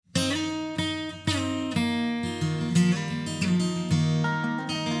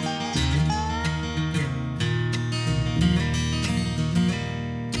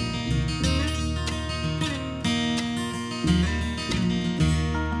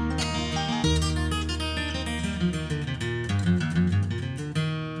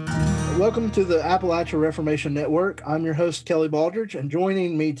Welcome to the Appalachia Reformation Network. I'm your host, Kelly Baldridge, and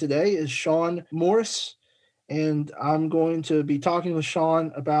joining me today is Sean Morris, and I'm going to be talking with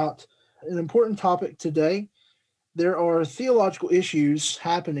Sean about an important topic today. There are theological issues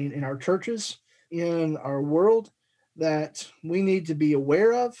happening in our churches, in our world, that we need to be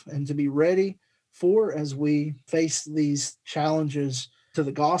aware of and to be ready for as we face these challenges to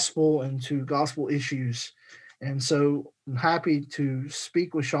the gospel and to gospel issues. And so I'm happy to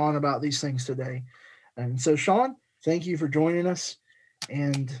speak with Sean about these things today. And so, Sean, thank you for joining us.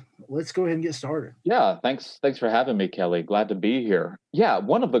 And let's go ahead and get started. Yeah, thanks for having me, Kelly. Glad to be here. Yeah,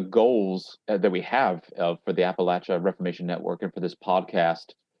 one of the goals that we have for the Appalachia Reformation Network and for this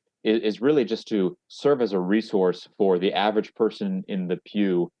podcast is really just to serve as a resource for the average person in the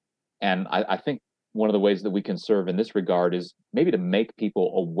pew. And I think one of the ways that we can serve in this regard is maybe to make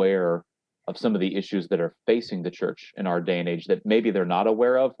people aware of some of the issues that are facing the church in our day and age that maybe they're not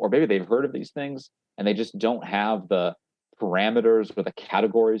aware of, or maybe they've heard of these things and they just don't have the parameters or the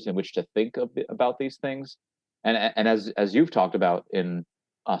categories in which to think about these things. And as you've talked about in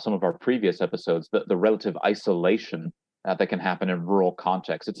some of our previous episodes, the relative isolation that can happen in rural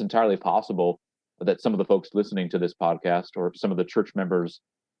contexts. It's entirely possible that some of the folks listening to this podcast or some of the church members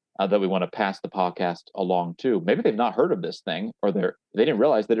that we want to pass the podcast along to, maybe they've not heard of this thing, or they didn't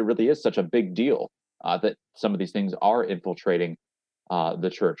realize that it really is such a big deal, that some of these things are infiltrating the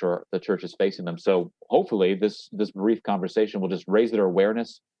church, or the church is facing them. So hopefully this brief conversation will just raise their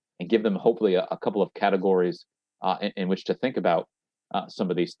awareness and give them hopefully a couple of categories in which to think about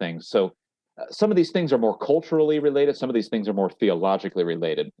some of these things. So some of these things are more culturally related. Some of these things are more theologically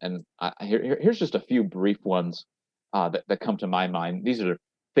related. And here's just a few brief ones that come to my mind. These are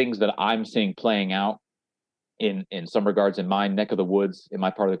things that I'm seeing playing out in some regards in my neck of the woods, in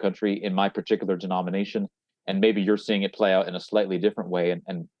my part of the country, in my particular denomination. And maybe you're seeing it play out in a slightly different way,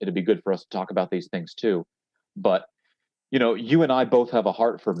 and it'd be good for us to talk about these things too. But you and I both have a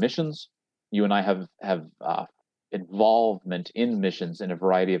heart for missions. You and I have involvement in missions in a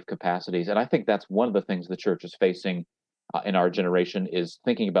variety of capacities, and I think that's one of the things the church is facing in our generation, is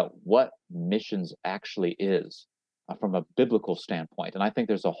thinking about what missions actually is from a biblical standpoint. And I think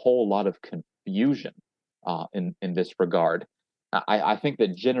there's a whole lot of confusion in this regard. I think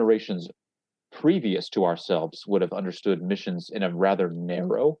that generations previous to ourselves would have understood missions in a rather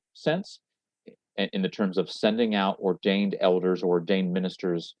narrow sense, in the terms of sending out ordained elders or ordained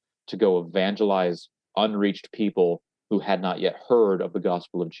ministers to go evangelize unreached people who had not yet heard of the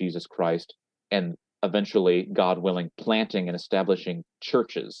gospel of Jesus Christ, and eventually, God willing, planting and establishing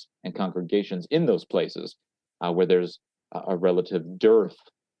churches and congregations in those places where there's a relative dearth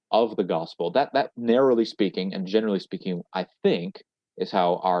of the gospel. That narrowly speaking and generally speaking, I think, is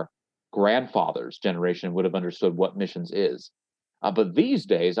how our grandfather's generation would have understood what missions is. But these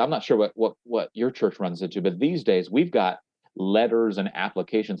days, I'm not sure what your church runs into, but these days we've got letters and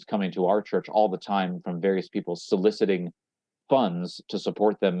applications coming to our church all the time from various people soliciting funds to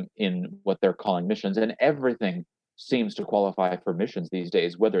support them in what they're calling missions. And everything seems to qualify for missions these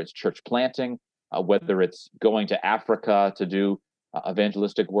days, whether it's church planting, whether it's going to Africa to do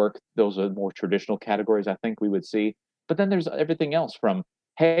evangelistic work. Those are more traditional categories I think we would see. But then there's everything else from,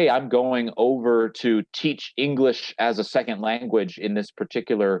 hey, I'm going over to teach English as a second language in this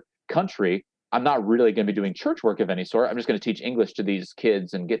particular country. I'm not really going to be doing church work of any sort. I'm just going to teach English to these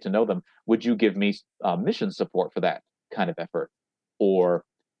kids and get to know them. Would you give me mission support for that kind of effort? Or,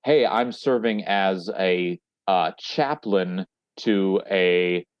 hey, I'm serving as a chaplain to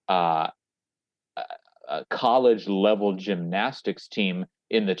a college level gymnastics team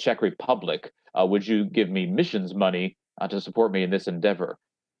in the Czech Republic. Would you give me missions money to support me in this endeavor?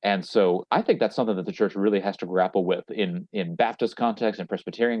 And so I think that's something that the church really has to grapple with in Baptist context and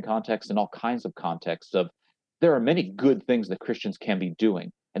Presbyterian context and all kinds of contexts. Of there are many good things that Christians can be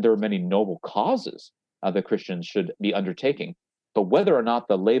doing, and there are many noble causes that Christians should be undertaking. But whether or not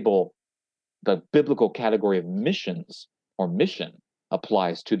the label, the biblical category of missions or mission,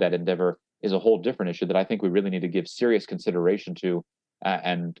 applies to that endeavor is a whole different issue that I think we really need to give serious consideration to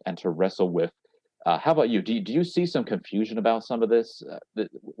and to wrestle with. How about you? Do you see some confusion about some of this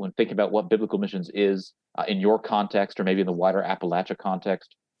when thinking about what biblical missions is in your context, or maybe in the wider Appalachia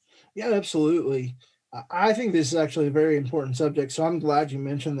context? Yeah, absolutely. I think this is actually a very important subject, so I'm glad you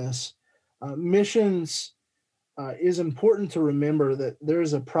mentioned this. Missions is important to remember that there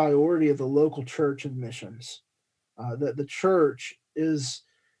is a priority of the local church in missions, that the church is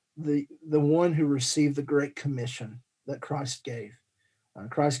the one who received the Great Commission that Christ gave.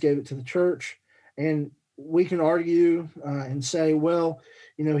 Christ gave it to the church, and we can argue and say, well,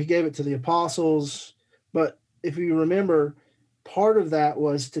 he gave it to the apostles. But if you remember, part of that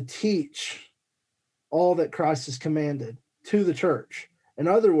was to teach all that Christ has commanded to the church. In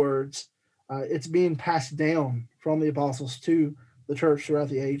other words, it's being passed down from the apostles to the church throughout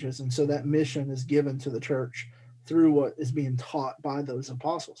the ages. And so that mission is given to the church through what is being taught by those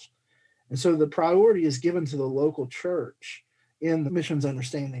apostles. And so the priority is given to the local church in the mission's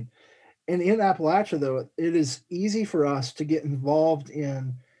understanding. And in Appalachia, though, it is easy for us to get involved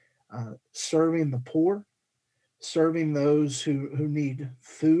in serving the poor, serving those who need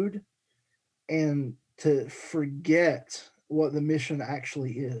food, and to forget what the mission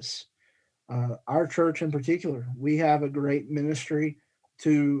actually is. Our church in particular, we have a great ministry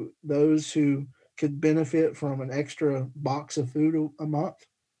to those who could benefit from an extra box of food a month.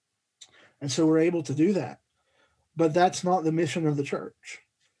 And so we're able to do that. But that's not the mission of the church.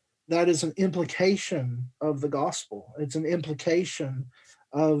 That is an implication of the gospel. It's an implication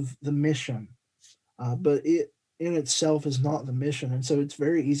of the mission. But it in itself is not the mission. And so it's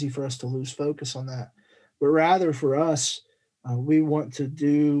very easy for us to lose focus on that. But rather for us, we want to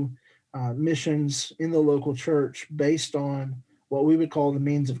do missions in the local church based on what we would call the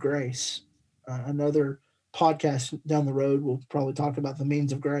means of grace. Another podcast down the road, we'll probably talk about the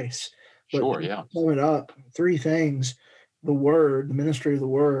means of grace. But Sure, yeah. sum it up, three things: the word, the ministry of the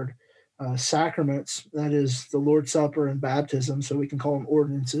word, sacraments, that is the Lord's Supper and baptism, so we can call them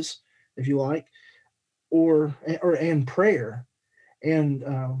ordinances, if you like, and prayer. And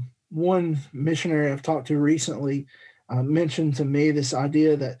one missionary I've talked to recently mentioned to me this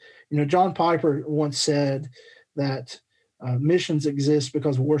idea that, John Piper once said that missions exist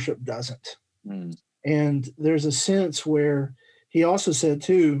because worship doesn't. Mm. And there's a sense where he also said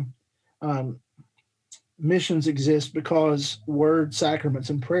too, missions exist because word, sacraments,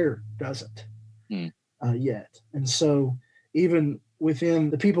 and prayer doesn't yet. And so even within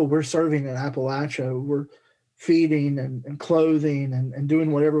the people we're serving in Appalachia, we're feeding and clothing and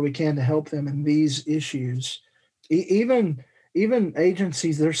doing whatever we can to help them in these issues. Even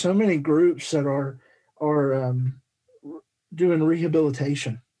agencies, there's so many groups that are doing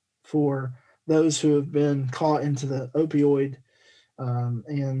rehabilitation for those who have been caught into the opioid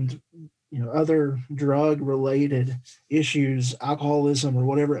and other drug related issues, alcoholism or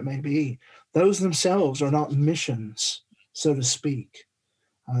whatever it may be. Those themselves are not missions, so to speak.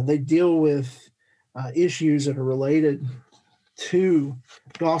 They deal with issues that are related to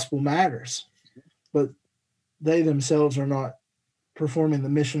gospel matters, but they themselves are not performing the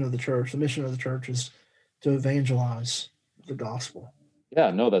mission of the church. The mission of the church is to evangelize the gospel.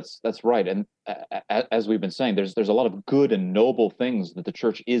 Yeah, no, that's right. And as we've been saying, there's a lot of good and noble things that the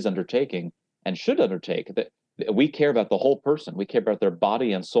church is undertaking and should undertake. That we care about the whole person. We care about their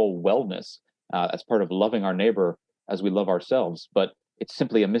body and soul wellness as part of loving our neighbor as we love ourselves. But it's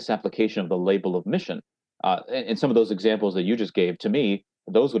simply a misapplication of the label of mission. And some of those examples that you just gave, to me,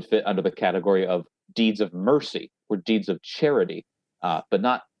 those would fit under the category of deeds of mercy or deeds of charity, but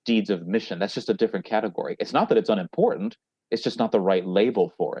not deeds of mission. That's just a different category. It's not that it's unimportant. It's just not the right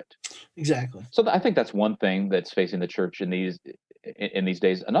label for it. Exactly. So I think that's one thing that's facing the church in these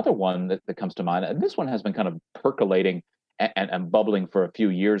days. Another one that comes to mind, and this one has been kind of percolating and bubbling for a few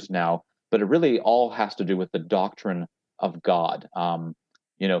years now, but it really all has to do with the doctrine of God.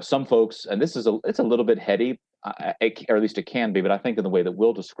 Some folks, and it's a little bit heady, or at least it can be, but I think in the way that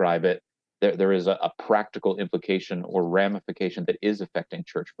we'll describe it, there is a practical implication or ramification that is affecting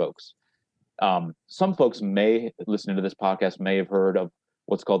church folks. Some folks listening to this podcast may have heard of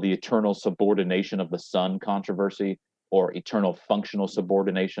what's called the eternal subordination of the Son controversy, or eternal functional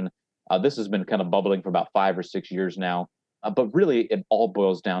subordination. This has been kind of bubbling for about 5 or 6 years now, but really it all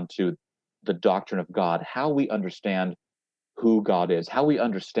boils down to the doctrine of God, how we understand who God is, how we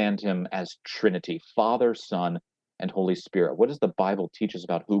understand him as Trinity, Father, Son, and Holy Spirit. What does the Bible teach us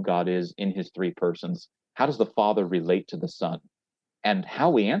about who God is in his three persons? How does the Father relate to the Son? And how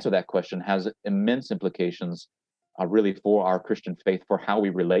we answer that question has immense implications really for our Christian faith, for how we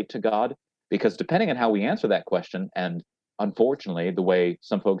relate to God. Because depending on how we answer that question, and unfortunately, the way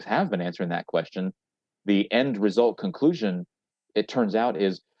some folks have been answering that question, the end result conclusion, it turns out,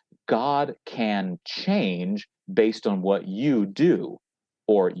 is God can change based on what you do,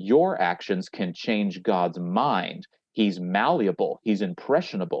 or your actions can change God's mind. He's malleable, he's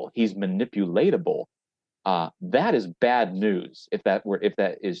impressionable, he's manipulatable. That is bad news. If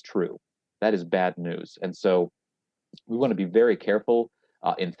that is true, that is bad news. And so we want to be very careful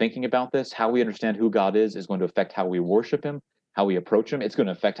in thinking about this. How we understand who God is going to affect how we worship him, how we approach him. It's going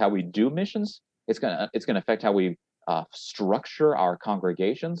to affect how we do missions. It's going to affect how we structure our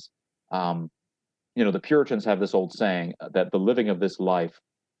congregations. The Puritans have this old saying that the living of this life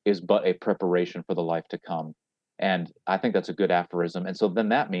is but a preparation for the life to come. And I think that's a good aphorism. And so then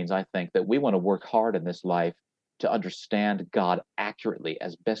that means, I think, that we want to work hard in this life to understand God accurately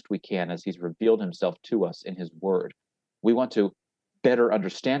as best we can as he's revealed himself to us in his word. We want to better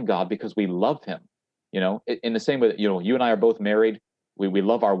understand God because we love him. In the same way that, you and I are both married. We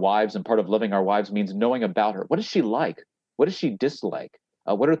love our wives, and part of loving our wives means knowing about her. What is she like? What does she dislike?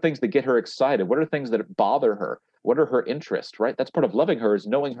 What are things that get her excited? What are things that bother her? What are her interests, right? That's part of loving her, is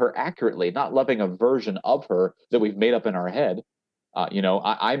knowing her accurately, not loving a version of her that we've made up in our head.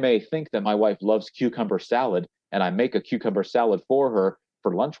 I may think that my wife loves cucumber salad, and I make a cucumber salad for her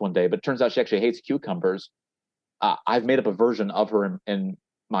for lunch one day, but it turns out she actually hates cucumbers. I've made up a version of her in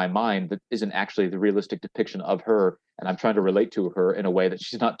my mind that isn't actually the realistic depiction of her, and I'm trying to relate to her in a way that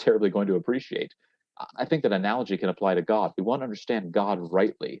she's not terribly going to appreciate. I think that analogy can apply to God. We want to understand God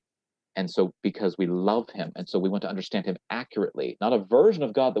rightly. And so, because we love him, and so we want to understand him accurately, not a version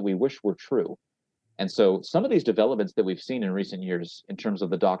of God that we wish were true. And so, some of these developments that we've seen in recent years in terms of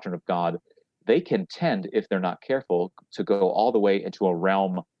the doctrine of God, they can tend, if they're not careful, to go all the way into a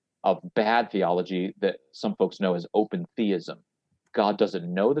realm of bad theology that some folks know as open theism. God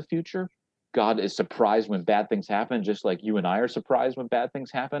doesn't know the future. God is surprised when bad things happen, just like you and I are surprised when bad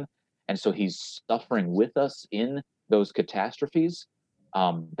things happen. And so he's suffering with us in those catastrophes.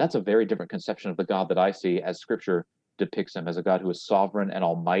 That's a very different conception of the God that I see as Scripture depicts him, as a God who is sovereign and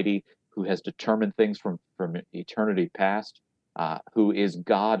almighty, who has determined things from eternity past, who is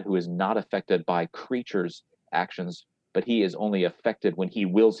God, who is not affected by creatures' actions, but he is only affected when he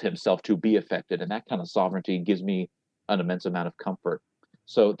wills himself to be affected. And that kind of sovereignty gives me an immense amount of comfort.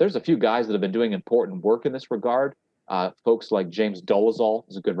 So there's a few guys that have been doing important work in this regard. Folks like James Dolezal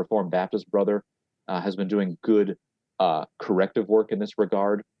is a good Reformed Baptist brother, has been doing good corrective work in this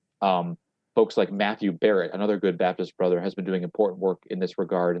regard. Folks like Matthew Barrett, another good Baptist brother, has been doing important work in this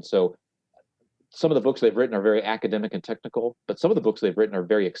regard. And so some of the books they've written are very academic and technical, but some of the books they've written are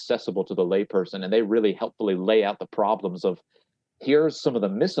very accessible to the layperson, and they really helpfully lay out the problems of, here's some of the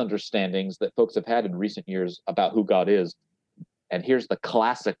misunderstandings that folks have had in recent years about who God is, and here's the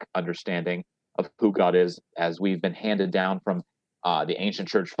classic understanding of who God is as we've been handed down from the ancient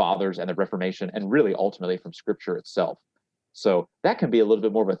church fathers and the Reformation, and really ultimately from Scripture itself. So that can be a little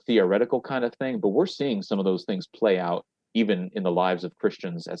bit more of a theoretical kind of thing, but we're seeing some of those things play out even in the lives of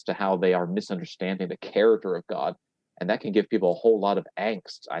Christians as to how they are misunderstanding the character of God. And that can give people a whole lot of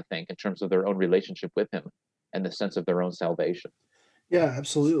angst, I think, in terms of their own relationship with him and the sense of their own salvation. Yeah,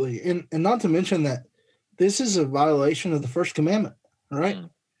 absolutely. And not to mention that this is a violation of the first commandment, right?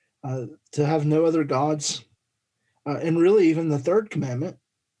 To have no other gods. And really, even the third commandment,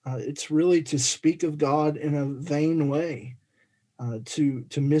 it's really to speak of God in a vain way, to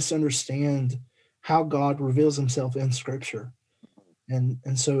misunderstand how God reveals himself in Scripture. And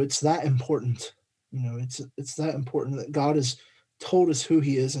so it's that important. It's that important that God has told us who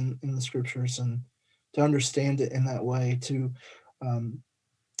he is in the Scriptures, and to understand it in that way.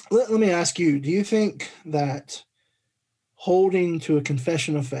 Let me ask you, do you think that holding to a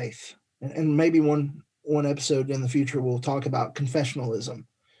confession of faith, and maybe one episode in the future we'll talk about confessionalism,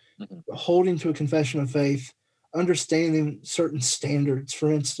 holding to a confession of faith, understanding certain standards,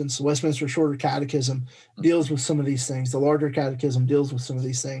 for instance, the Westminster Shorter Catechism deals with some of these things, the Larger Catechism deals with some of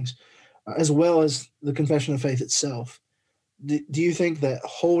these things, as well as the confession of faith itself. Do you think that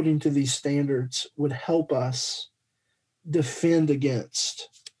holding to these standards would help us defend against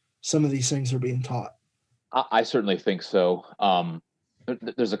some of these things that are being taught? I certainly think so.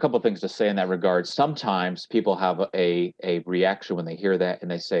 There's a couple of things to say in that regard. Sometimes people have a reaction when they hear that,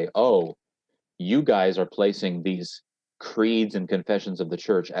 and they say, oh, you guys are placing these creeds and confessions of the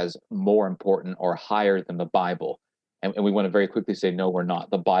church as more important or higher than the Bible. And we want to very quickly say, no, we're not.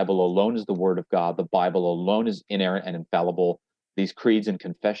 The Bible alone is the word of God. The Bible alone is inerrant and infallible. These creeds and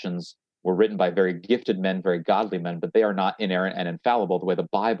confessions were written by very gifted men, very godly men, but they are not inerrant and infallible the way the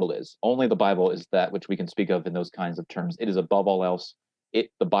Bible is. Only the Bible is that which we can speak of in those kinds of terms. It is above all else.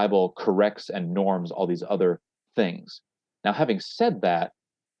 The Bible corrects and norms all these other things. Now, having said that,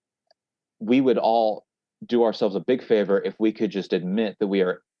 we would all do ourselves a big favor if we could just admit that we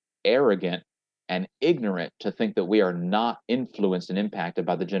are arrogant and ignorant to think that we are not influenced and impacted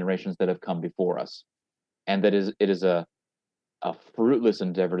by the generations that have come before us. And that it is a fruitless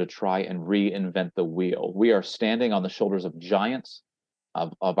endeavor to try and reinvent the wheel. We are standing on the shoulders of giants,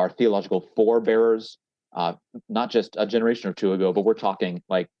 of our theological forebearers, not just a generation or two ago, but we're talking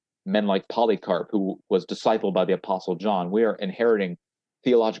like men like Polycarp, who was discipled by the Apostle John. We are inheriting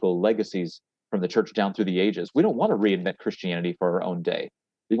theological legacies from the church down through the ages. We don't want to reinvent Christianity for our own day.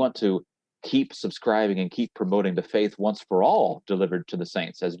 We want to keep subscribing and keep promoting the faith once for all delivered to the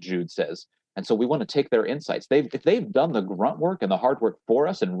saints, as Jude says. And so we want to take their insights. If they've done the grunt work and the hard work for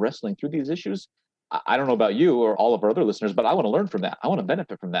us in wrestling through these issues, I don't know about you or all of our other listeners, but I want to learn from that. I want to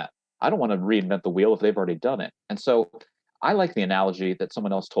benefit from that. I don't want to reinvent the wheel if they've already done it. And so I like the analogy that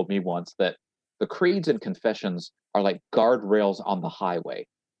someone else told me once, that the creeds and confessions are like guardrails on the highway,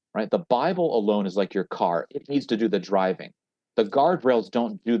 right? The Bible alone is like your car. It needs to do the driving. The guardrails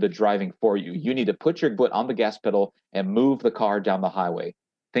don't do the driving for you. You need to put your foot on the gas pedal and move the car down the highway.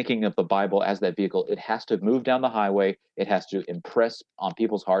 Thinking of the Bible as that vehicle, it has to move down the highway. It has to impress on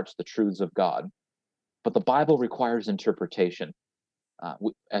people's hearts the truths of God. But the Bible requires interpretation.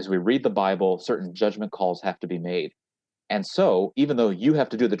 As we read the Bible, certain judgment calls have to be made. And so, even though you have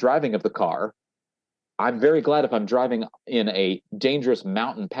to do the driving of the car, I'm very glad if I'm driving in a dangerous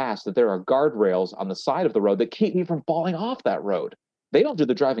mountain pass that there are guardrails on the side of the road that keep me from falling off that road. They don't do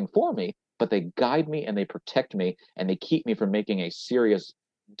the driving for me, but they guide me and they protect me and they keep me from making a serious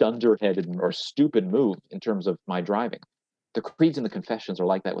dunderheaded or stupid move in terms of my driving. The creeds and the confessions are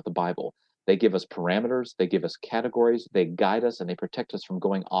like that with the Bible. They give us parameters, they give us categories, they guide us, and they protect us from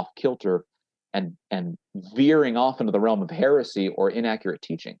going off kilter and veering off into the realm of heresy or inaccurate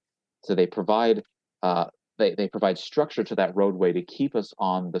teaching. So they provide they provide structure to that roadway to keep us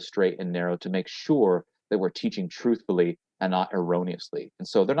on the straight and narrow, to make sure that we're teaching truthfully and not erroneously. And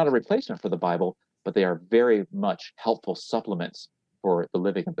so they're not a replacement for the Bible, but they are very much helpful supplements for the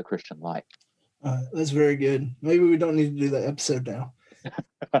living of the Christian life. That's very good. Maybe we don't need to do that episode now.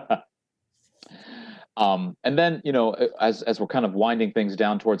 And then, as we're kind of winding things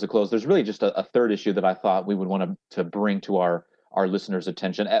down towards a close, there's really just a third issue that I thought we would want to bring to our listeners'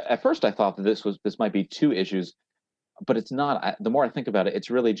 attention. At first, I thought that this might be two issues, but it's not. The more I think about it, it's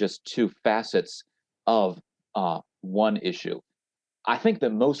really just two facets of one issue. I think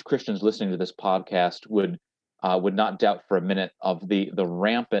that most Christians listening to this podcast would not doubt for a minute of the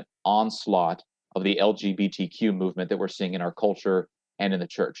rampant onslaught of the LGBTQ movement that we're seeing in our culture and in the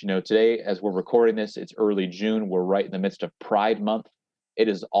church. Today, as we're recording this, it's early June. We're right in the midst of Pride Month. It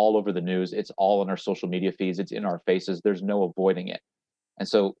is all over the news. It's all in our social media feeds. It's in our faces. There's no avoiding it. And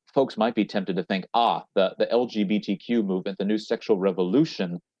so folks might be tempted to think, the LGBTQ movement, the new sexual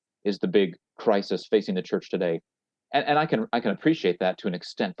revolution, is the big crisis facing the church today. And I can appreciate that to an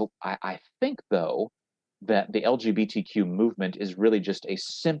extent. But I think, though, that the LGBTQ movement is really just a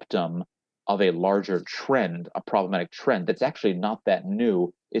symptom of a larger trend, a problematic trend that's actually not that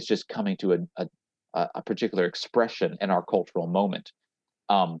new. It's just coming to a particular expression in our cultural moment.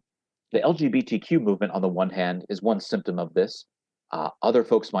 The LGBTQ movement, on the one hand, is one symptom of this. Other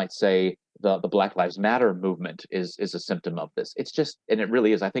folks might say the Black Lives Matter movement is a symptom of this. It's just, and it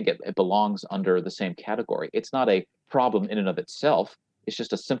really is, I think it belongs under the same category. It's not a problem in and of itself. It's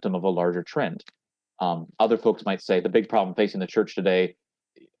just a symptom of a larger trend. Other folks might say the big problem facing the church today,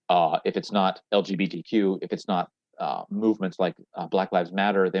 if it's not LGBTQ, if it's not movements like Black Lives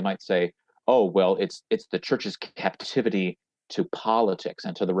Matter, they might say, oh, well, it's the church's captivity to politics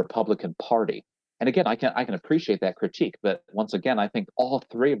and to the Republican Party. And again, I can appreciate that critique, but once again, I think all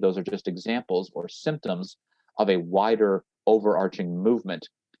three of those are just examples or symptoms of a wider overarching movement.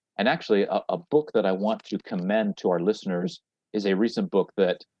 And actually, a book that I want to commend to our listeners is a recent book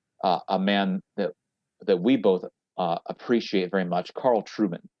that a man that we both appreciate very much, Carl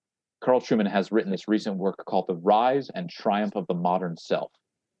Trueman. Carl Trueman has written this recent work called The Rise and Triumph of the Modern Self.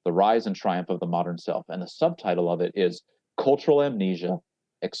 The Rise and Triumph of the Modern Self. And the subtitle of it is Cultural Amnesia,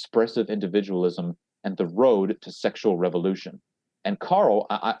 Expressive Individualism, and the Road to Sexual Revolution. And Carl,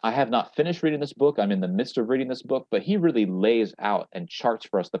 I have not finished reading this book. I'm in the midst of reading this book, but he really lays out and charts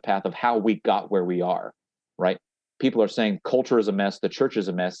for us the path of how we got where we are, right? People are saying culture is a mess, the church is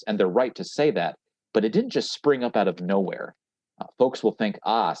a mess, and they're right to say that, but it didn't just spring up out of nowhere. Folks will think,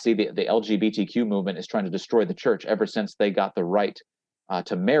 see, the LGBTQ movement is trying to destroy the church ever since they got the right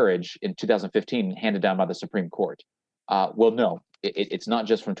to marriage in 2015 handed down by the Supreme Court. Well, no, it's not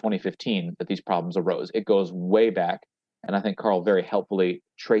just from 2015 that these problems arose. It goes way back. And I think Carl very helpfully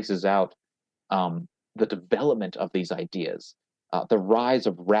traces out the development of these ideas, the rise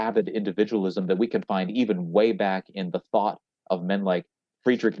of rabid individualism that we can find even way back in the thought of men like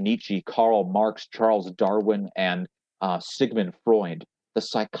Friedrich Nietzsche, Karl Marx, Charles Darwin, and Sigmund Freud, the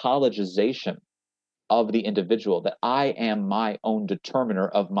psychologization of the individual, that I am my own determiner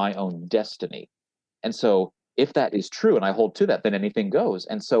of my own destiny. And so if that is true, and I hold to that, then anything goes.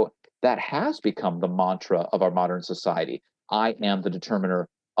 And so that has become the mantra of our modern society. I am the determiner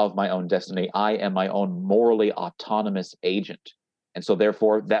of my own destiny. I am my own morally autonomous agent. And so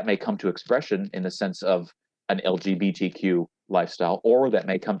therefore, that may come to expression in the sense of an LGBTQ lifestyle, or that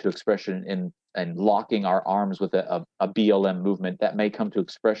may come to expression in locking our arms with a BLM movement. That may come to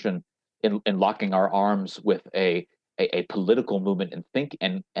expression in locking our arms with a political movement and think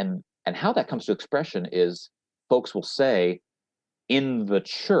and how that comes to expression is folks will say, in the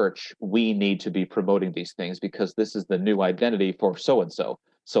church, we need to be promoting these things because this is the new identity for so and so.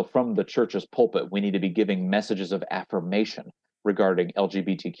 So from the church's pulpit, we need to be giving messages of affirmation regarding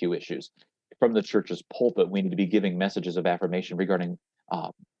LGBTQ issues. From the church's pulpit, we need to be giving messages of affirmation regarding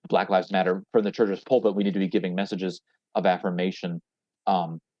Black Lives Matter. From the church's pulpit, we need to be giving messages of affirmation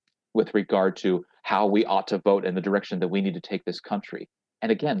with regard to how we ought to vote in the direction that we need to take this country.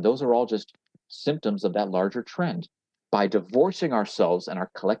 And again, those are all just symptoms of that larger trend. By divorcing ourselves and our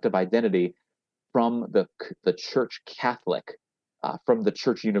collective identity from the church Catholic, from the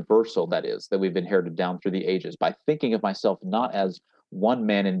church universal, that we've inherited down through the ages, by thinking of myself not as one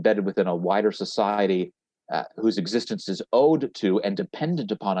man embedded within a wider society whose existence is owed to and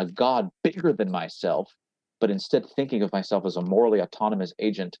dependent upon a God bigger than myself, but instead thinking of myself as a morally autonomous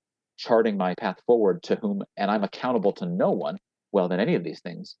agent charting my path forward to whom, and I'm accountable to no one, well, then any of these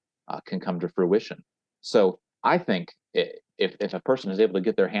things can come to fruition. So I think if a person is able to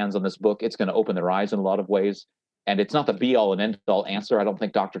get their hands on this book, it's going to open their eyes in a lot of ways. And it's not the be-all and end-all answer. I don't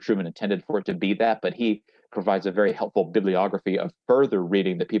think Dr. Truman intended for it to be that, but he provides a very helpful bibliography of further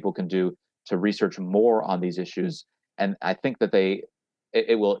reading that people can do to research more on these issues. And I think that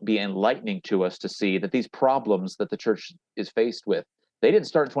it will be enlightening to us to see that these problems that the church is faced with, they didn't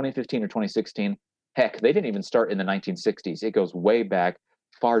start in 2015 or 2016. Heck, they didn't even start in the 1960s. It goes way back,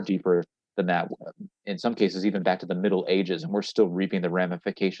 far deeper than that, in some cases even back to the Middle Ages, and we're still reaping the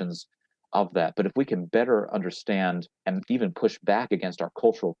ramifications of that. But if we can better understand and even push back against our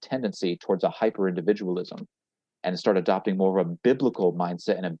cultural tendency towards a hyper-individualism and start adopting more of a biblical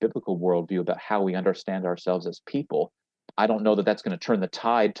mindset and a biblical worldview about how we understand ourselves as people, I don't know that that's going to turn the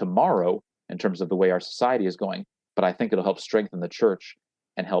tide tomorrow in terms of the way our society is going, but I think it'll help strengthen the church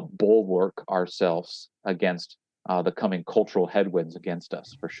and help bulwark ourselves against the coming cultural headwinds against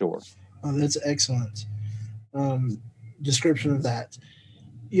us, for sure. Oh, that's excellent description of that.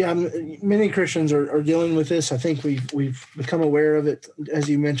 Yeah, many Christians are dealing with this. I think we've become aware of it, as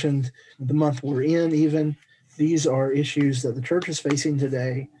you mentioned, the month we're in. Even these are issues that the church is facing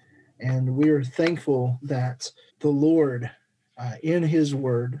today, and we are thankful that the Lord, in His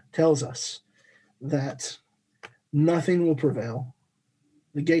Word, tells us that nothing will prevail.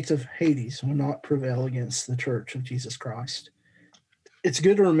 The gates of Hades will not prevail against the church of Jesus Christ. It's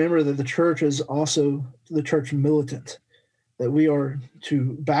good to remember that the church is also the church militant, that we are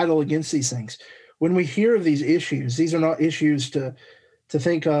to battle against these things. When we hear of these issues, these are not issues to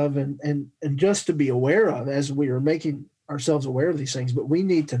think of and just to be aware of as we are making ourselves aware of these things, but we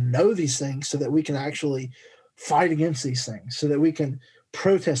need to know these things so that we can actually fight against these things, so that we can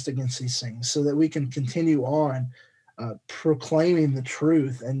protest against these things, so that we can continue on proclaiming the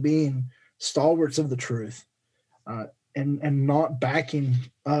truth and being stalwarts of the truth. And not backing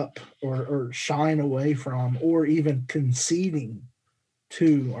up or shying away from or even conceding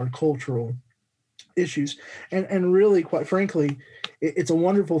to our cultural issues. And really, quite frankly, it's a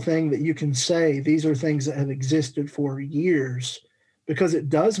wonderful thing that you can say these are things that have existed for years, because it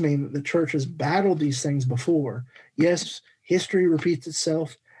does mean that the church has battled these things before. Yes, history repeats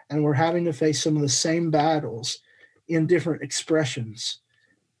itself, and we're having to face some of the same battles in different expressions.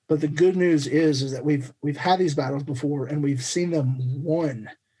 But the good news is that we've had these battles before, and we've seen them won,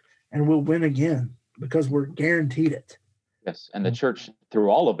 and we'll win again because we're guaranteed it. Yes, and the church, through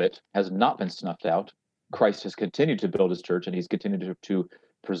all of it, has not been snuffed out. Christ has continued to build his church, and he's continued to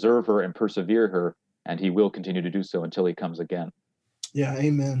preserve her and persevere her, and he will continue to do so until he comes again. Yeah,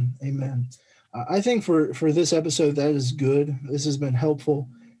 amen, amen. I think for this episode, that is good. This has been helpful.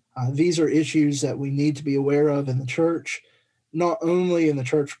 These are issues that we need to be aware of in the church, not only in the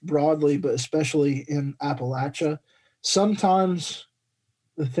church broadly, but especially in Appalachia. Sometimes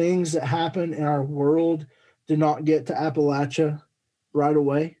the things that happen in our world do not get to Appalachia right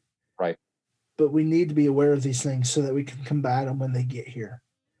away. Right. But we need to be aware of these things so that we can combat them when they get here.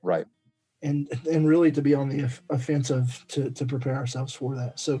 Right. And really to be on the offensive to prepare ourselves for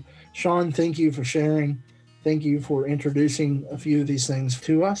that. So, Sean, thank you for sharing. Thank you for introducing a few of these things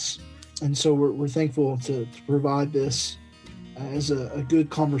to us. And so we're thankful to provide this as a good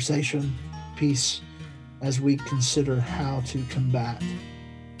conversation piece as we consider how to combat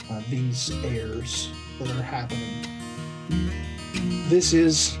these errors that are happening. This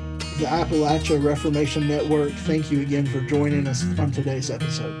is the Appalachia Reformation Network. Thank you again for joining us on today's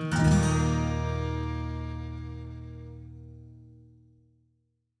episode.